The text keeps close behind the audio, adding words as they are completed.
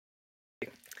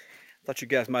Thought you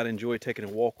guys might enjoy taking a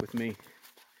walk with me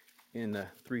in a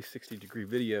 360-degree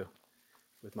video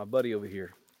with my buddy over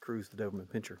here, Cruz the Doberman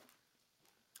Pinscher.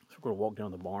 So we're going to walk down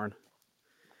the barn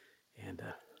and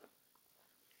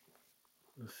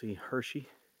we'll see Hershey.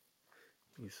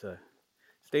 He's a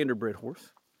standardbred horse.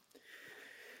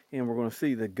 And we're going to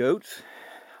see the goats,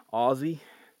 Ozzy,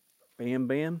 Bam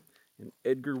Bam, and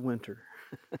Edgar Winter.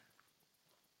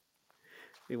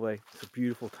 Anyway, it's a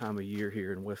beautiful time of year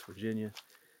here in West Virginia.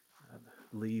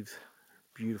 Leaves,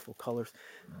 beautiful colors.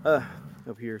 Up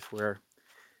here is where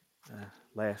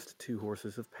last two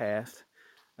horses have passed.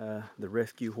 The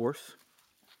rescue horse,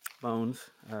 Bones,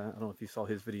 I don't know if you saw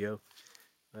his video,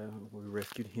 we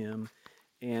rescued him.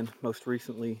 And most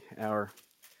recently, our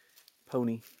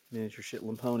pony, miniature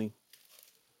Shetland pony,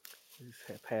 who's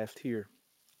passed here.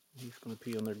 He's going to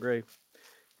pee on their grave.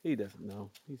 He doesn't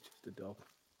know. He's just a dog.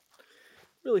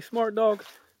 Really smart dog,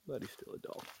 but he's still a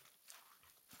dog.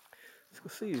 Let's go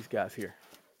see these guys here.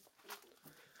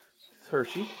 It's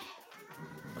Hershey.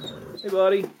 Hey,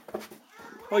 buddy.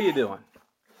 What you doing?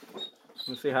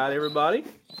 You say hi to everybody?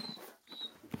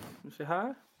 You say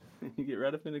hi? You get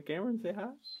right up in the camera and say hi?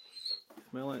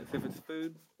 Smell it as if it's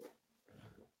food?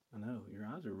 I know, your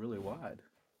eyes are really wide.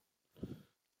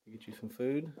 Get you some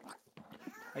food.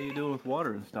 How you doing with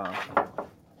water and stuff?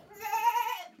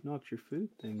 You knocked your food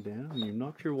thing down and you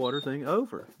knocked your water thing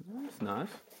over. That's nice.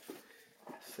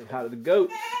 Say hi to the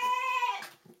goats.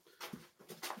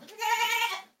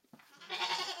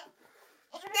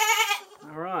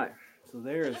 All right, so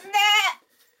there's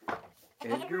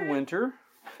Edgar Winter.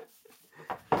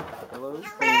 Hello,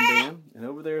 Bam Bam. And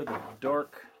over there, the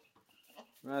dark,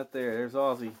 right there, there's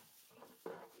Ozzy.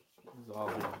 There's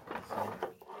Ozzy. So,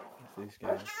 that's these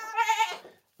guys.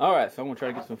 All right, so I'm gonna try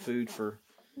to get some food for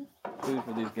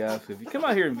these guys. So if you come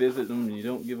out here and visit them and you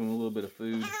don't give them a little bit of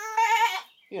food,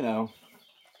 you know,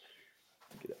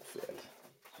 get upset.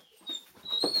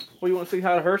 Well, you want to say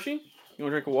hi to Hershey? You want to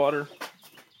drink of water?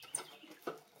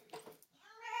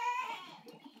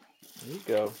 There you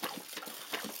go.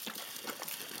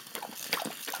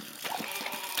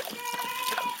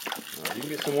 All right, you can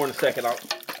get some more in a second. I'm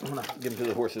gonna give them to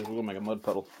the horses. We're gonna make a mud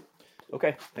puddle.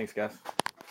 Okay, thanks, guys.